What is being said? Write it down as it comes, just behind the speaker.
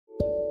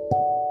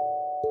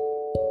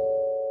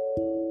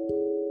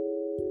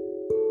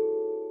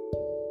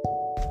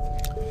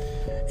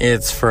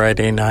It's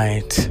Friday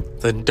night.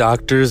 The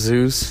Dr.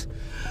 Zeus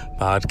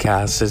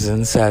podcast is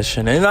in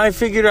session, and I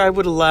figured I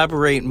would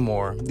elaborate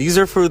more. These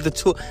are for the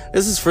Tool.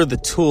 This is for the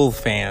Tool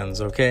fans,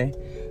 okay?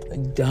 The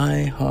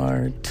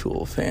die-hard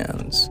Tool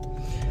fans.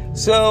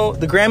 So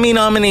the Grammy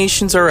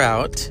nominations are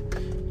out.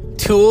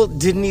 Tool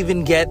didn't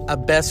even get a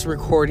Best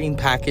Recording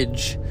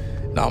Package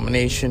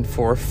nomination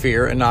for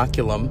Fear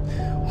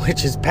Inoculum,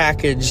 which is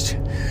packaged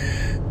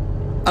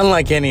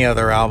unlike any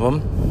other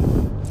album.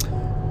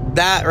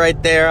 That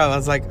right there, I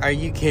was like, are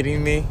you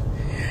kidding me?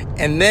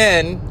 And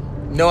then,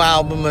 no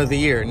album of the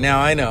year. Now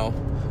I know.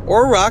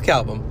 Or a rock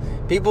album.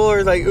 People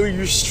are like, oh,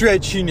 you're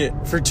stretching it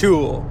for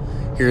Tool.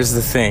 Here's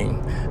the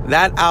thing.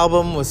 That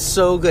album was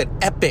so good.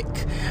 Epic.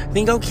 I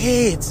think,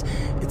 okay, it's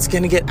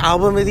going to get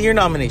album of the year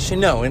nomination.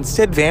 No,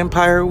 instead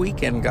Vampire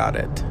Weekend got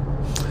it.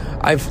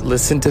 I've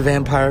listened to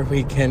Vampire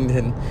Weekend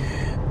and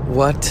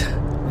what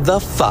the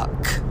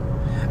fuck?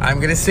 I'm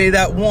going to say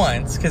that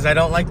once because I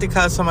don't like to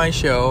cuss on my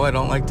show. I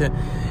don't like to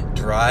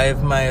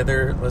drive my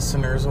other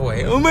listeners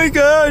away. Oh my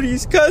God,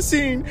 he's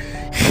cussing.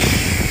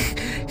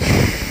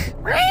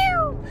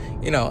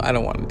 You know, I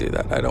don't want to do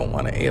that. I don't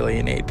want to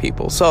alienate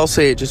people. So I'll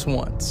say it just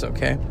once,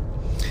 okay?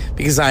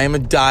 Because I am a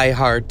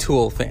die-hard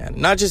Tool fan.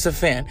 Not just a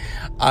fan.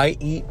 I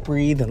eat,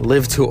 breathe, and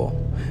live Tool.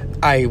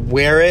 I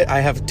wear it. I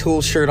have a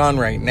Tool shirt on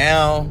right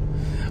now.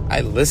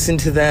 I listen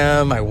to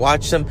them. I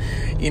watch them.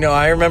 You know,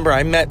 I remember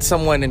I met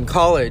someone in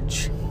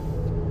college.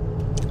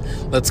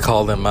 Let's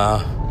call them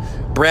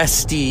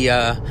breasty,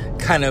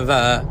 kind of,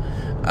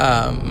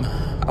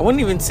 I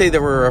wouldn't even say they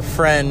were a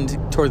friend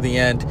toward the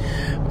end,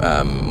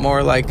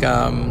 more like,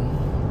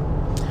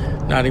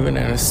 not even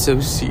an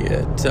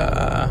associate,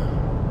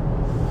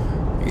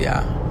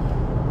 yeah.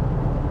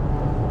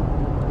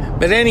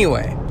 But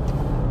anyway,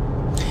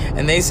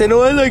 and they said,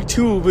 oh, I like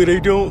Tool, but I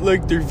don't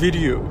like their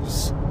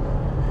videos.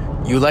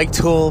 You like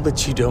Tool,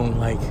 but you don't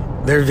like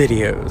their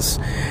videos.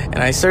 And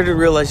I started to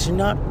realize you're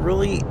not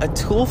really a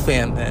Tool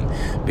fan then,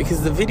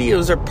 because the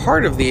videos are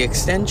part of the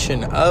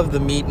extension of the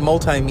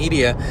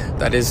multimedia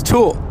that is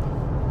Tool.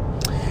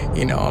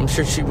 You know, I'm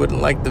sure she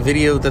wouldn't like the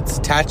video that's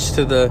attached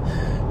to the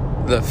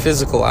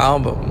physical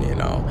album, you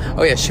know.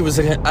 Oh yeah, she was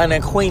an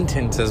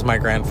acquaintance, as my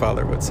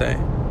grandfather would say.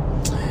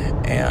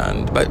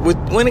 But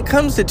when it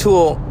comes to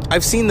Tool,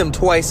 I've seen them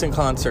twice in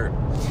concert.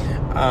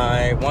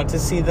 I want to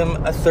see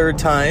them a third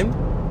time.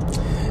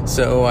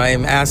 So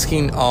I'm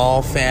asking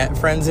all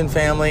friends and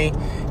family,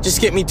 just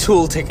get me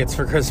Tool tickets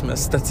for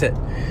Christmas. That's it.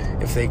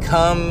 If they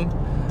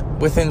come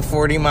within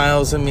 40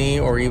 miles of me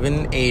or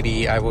even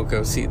 80, I will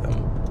go see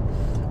them.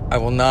 I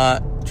will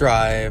not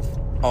drive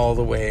all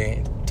the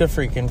way to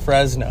freaking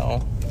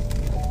Fresno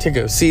to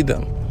go see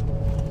them.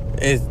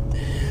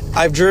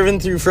 I've driven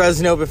through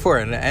Fresno before,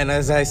 and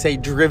as I say,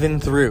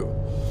 driven through.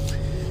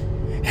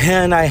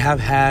 And I have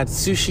had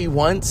sushi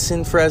once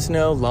in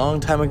Fresno, long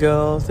time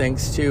ago,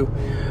 thanks to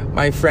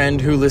my friend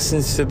who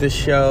listens to the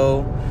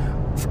show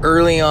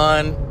early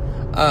on.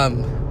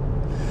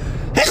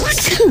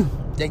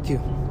 Thank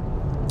you.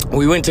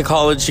 We went to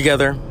college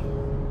together.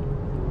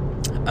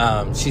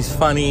 She's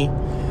funny.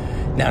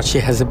 Now she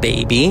has a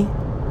baby.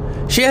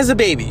 She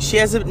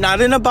has not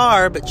in a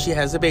bar, but she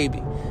has a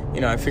baby. You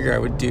know, I figure I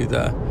would do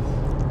the,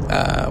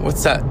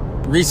 what's that?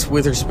 Reese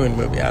Witherspoon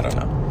movie. I don't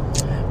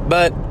know.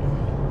 But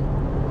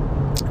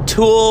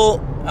Tool,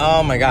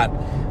 oh my God.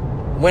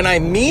 When I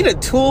meet a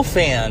Tool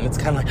fan, it's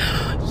kind of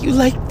like, you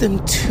like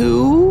them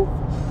too?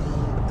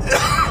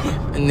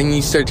 And then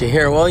you start to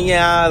hear, well,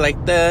 yeah, I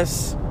like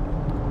this.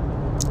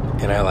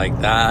 And I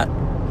like that.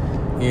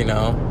 You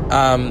know.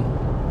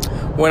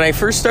 When I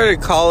first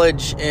started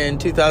college in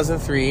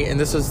 2003, and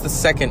this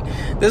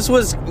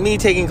was me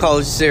taking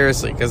college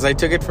seriously, because I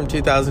took it from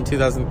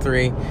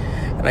 2003,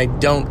 and I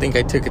don't think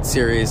I took it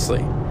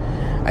seriously.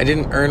 I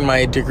didn't earn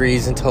my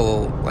degrees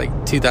until like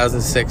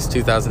 2006,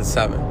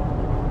 2007.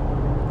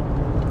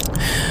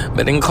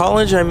 But in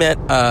college, I met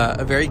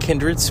a very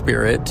kindred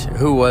spirit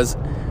who was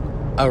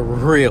a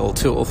real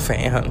Tool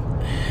fan.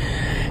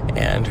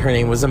 And her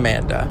name was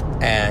Amanda.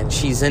 And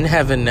she's in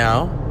heaven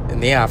now, in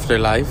the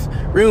afterlife,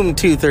 room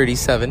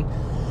 237.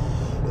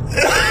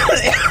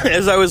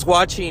 As I was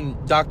watching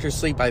Dr.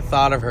 Sleep, I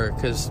thought of her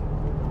because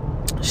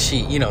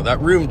she, you know, that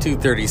room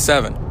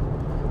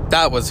 237,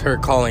 that was her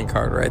calling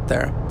card right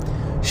there.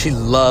 She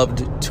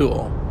loved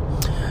Tool.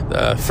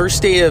 The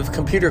first day of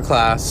computer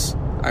class,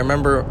 I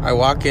remember I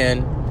walk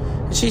in,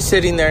 and she's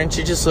sitting there, and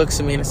she just looks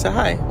at me, and I say,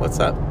 hi, what's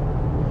up?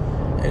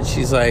 And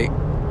she's like,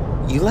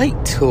 you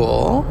like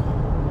Tool?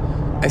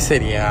 I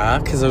said, yeah,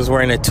 because I was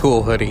wearing a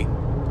Tool hoodie.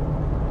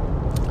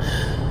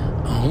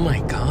 Oh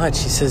my God,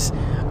 she says,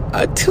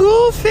 a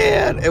Tool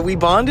fan. And we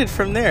bonded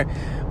from there.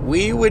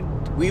 We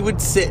would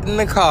sit in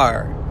the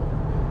car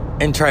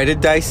and try to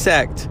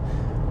dissect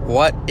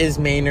what is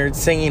Maynard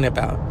singing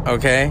about,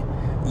 okay?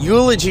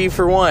 Eulogy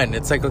for one.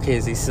 It's like, okay,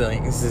 is he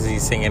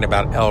singing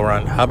about L.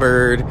 Ron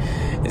Hubbard?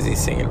 Is he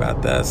singing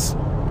about this?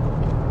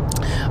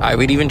 I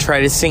would even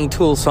try to sing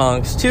Tool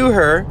songs to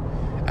her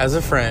as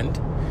a friend.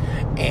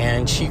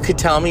 And she could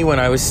tell me when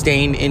I was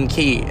staying in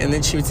key. And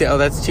then she would say, oh,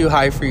 that's too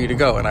high for you to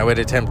go. And I would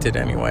attempt it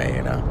anyway,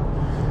 you know.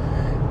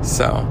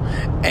 So,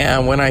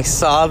 and when I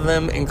saw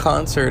them in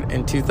concert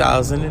in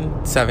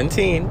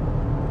 2017,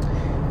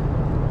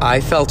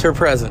 I felt her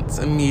presence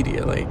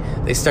immediately.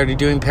 They started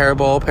doing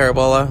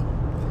Parabola.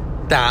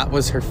 That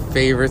was her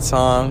favorite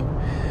song.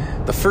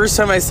 The first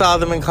time I saw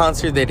them in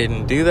concert, they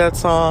didn't do that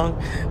song.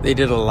 They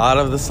did a lot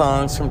of the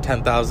songs from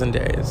 10,000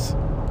 Days.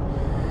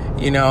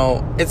 You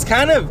know, it's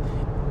kind of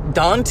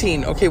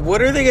daunting. Okay,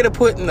 what are they going to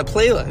put in the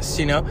playlist,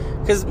 you know?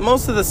 Because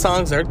most of the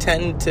songs are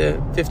 10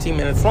 to 15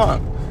 minutes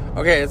long.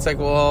 Okay, it's like,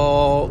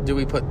 well, do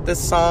we put this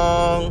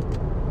song?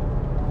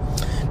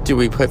 Do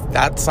we put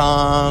that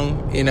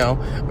song? You know,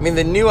 I mean,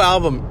 the new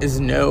album is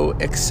no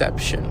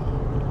exception.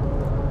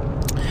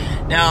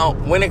 Now,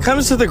 when it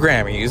comes to the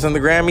Grammys, and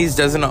the Grammys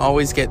doesn't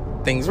always get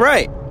things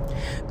right,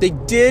 they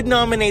did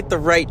nominate the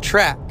right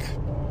track.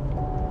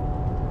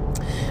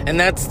 And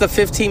that's the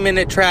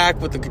 15-minute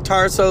track with the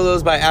guitar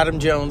solos by Adam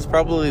Jones,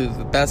 probably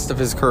the best of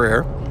his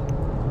career.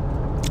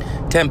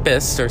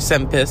 Tempest or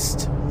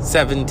Seventist.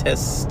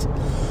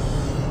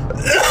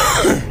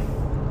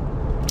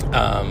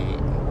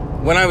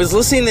 When I was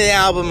listening to the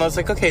album, I was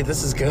like, okay,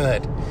 this is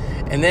good.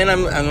 And then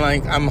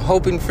I'm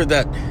hoping for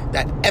that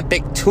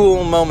epic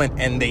Tool moment,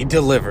 and they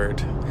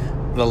delivered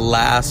the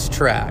last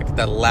track,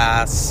 the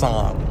last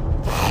song.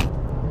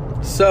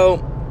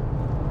 So,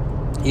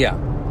 yeah.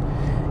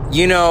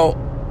 You know,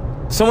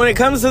 so when it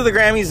comes to the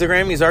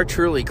Grammys are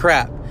truly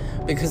crap,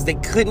 because they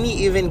couldn't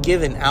even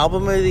give an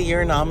Album of the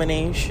Year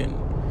nomination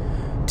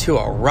to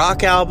a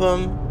rock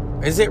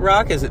album. Is it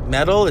rock? Is it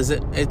metal? It's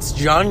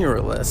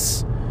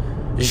genreless.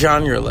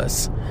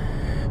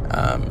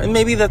 And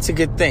maybe that's a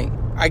good thing.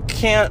 I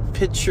can't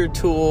picture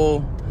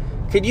Tool.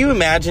 Could you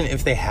imagine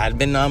if they had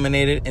been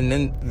nominated and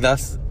then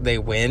thus they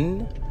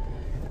win?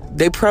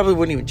 They probably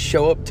wouldn't even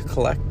show up to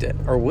collect it,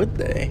 or would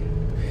they?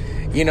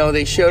 You know,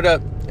 they showed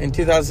up in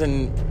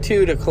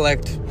 2002 to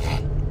collect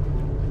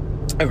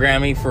a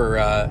Grammy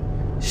for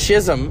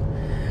Schism,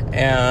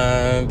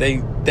 and they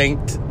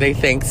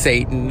thanked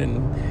Satan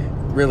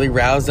and really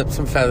roused up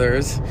some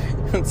feathers.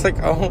 It's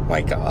like, oh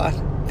my God,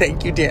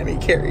 thank you, Danny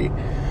Carey.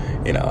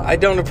 You know, I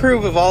don't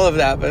approve of all of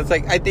that, but it's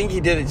like, I think he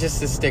did it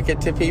just to stick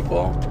it to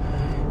people,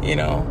 you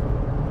know.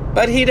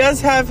 But he does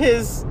have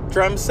his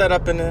drums set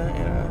up in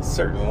a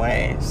certain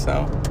way,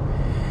 so.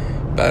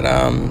 But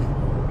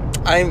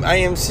I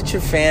am such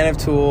a fan of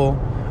Tool,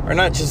 or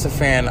not just a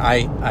fan.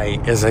 I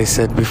as I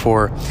said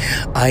before,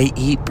 I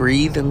eat,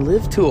 breathe, and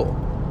live Tool.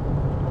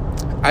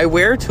 I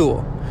wear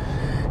Tool.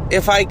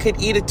 If I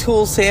could eat a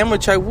Tool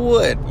sandwich, I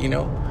would. You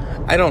know,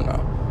 I don't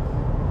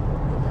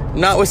know.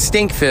 Not with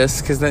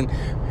Stinkfist, because then,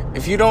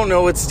 if you don't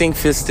know what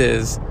Stinkfist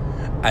is,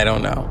 I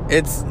don't know.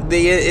 It's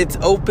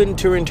open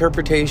to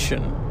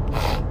interpretation.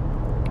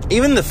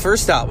 Even the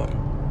first album,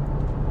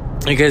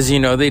 because you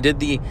know they did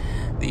the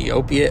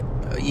Opiate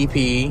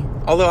EP,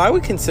 although I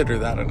would consider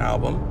that an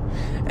album.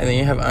 And then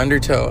you have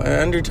Undertow, and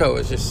Undertow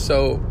is just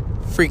so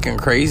freaking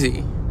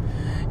crazy.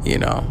 You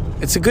know,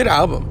 it's a good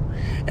album,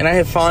 and I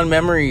have fond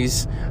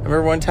memories. I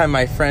remember one time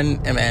my friend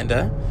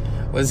Amanda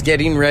was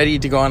getting ready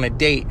to go on a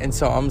date, and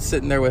so I'm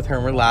sitting there with her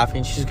and we're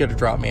laughing. She's going to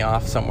drop me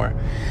off somewhere,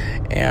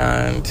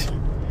 and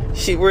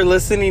we're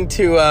listening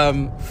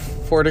to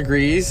 4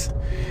 Degrees,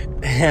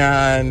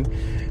 and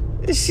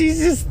she's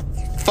just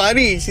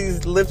funny.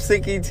 She's lip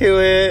syncing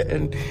to it,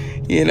 and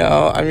you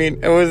know, I mean,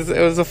 it was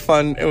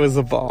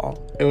a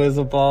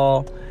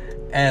ball,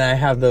 and I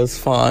have those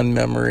fond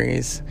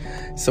memories.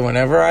 So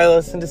whenever I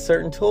listen to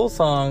certain Tool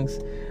songs,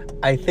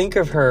 I think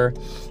of her.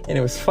 And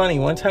it was funny.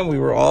 One time we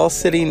were all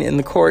sitting in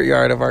the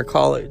courtyard of our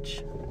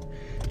college.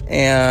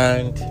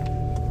 And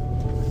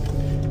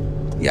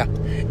yeah.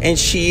 And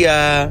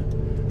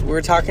we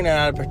were talking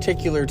about a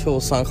particular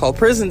Tool song called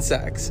Prison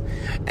Sex.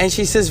 And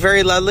she says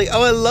very loudly,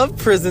 oh, I love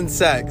Prison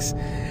Sex.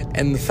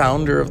 And the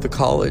founder of the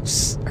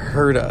college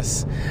heard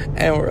us.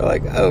 And we're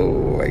like,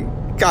 oh my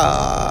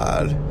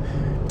God.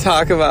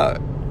 Talk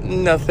about,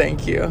 no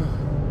thank you.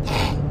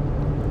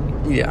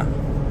 Yeah.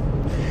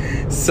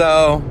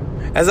 So,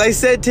 as I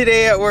said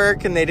today at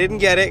work, and they didn't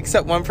get it,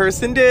 except one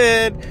person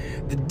did,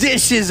 the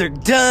dishes are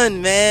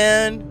done,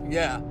 man.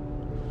 Yeah.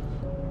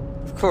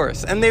 Of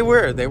course. And they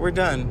were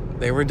done.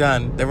 They were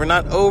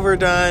not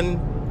overdone,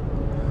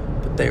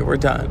 but they were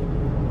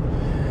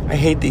done. I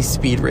hate these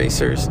speed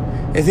racers.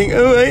 They think,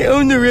 oh, I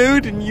own the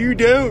road and you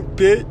don't,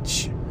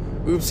 bitch.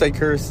 Oops, I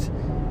cursed.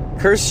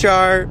 Curse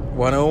jar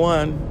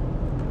 101.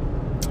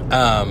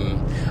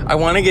 I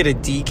want to get a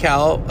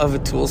decal of a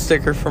Tool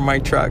sticker for my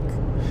truck.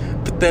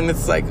 But then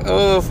it's like,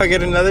 oh, if I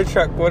get another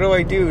truck, what do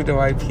I do? Do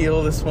I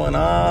peel this one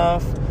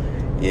off?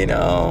 You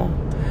know,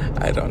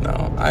 I don't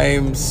know.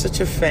 I'm such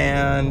a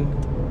fan.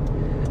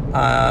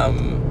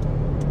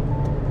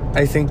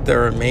 I think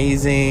they're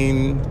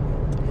amazing.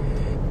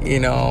 You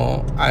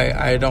know,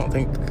 I don't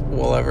think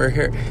we'll ever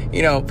hear,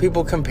 you know,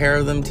 people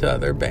compare them to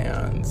other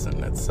bands,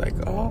 and it's like,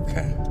 oh,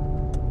 okay.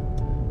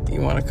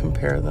 You want to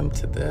compare them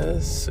to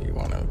this, or you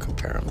want to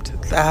compare them to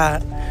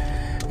that.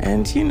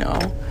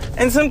 And,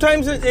 and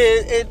sometimes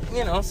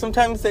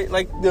sometimes they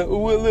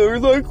they're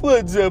like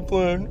Led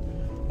Zeppelin.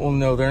 Well,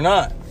 no, they're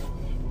not.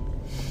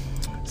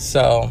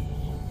 So,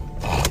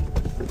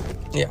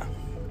 yeah,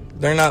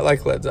 they're not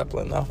like Led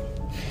Zeppelin, though,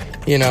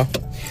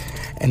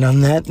 And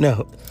on that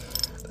note,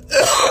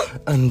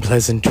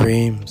 unpleasant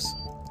dreams,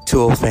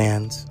 Tool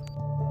fans.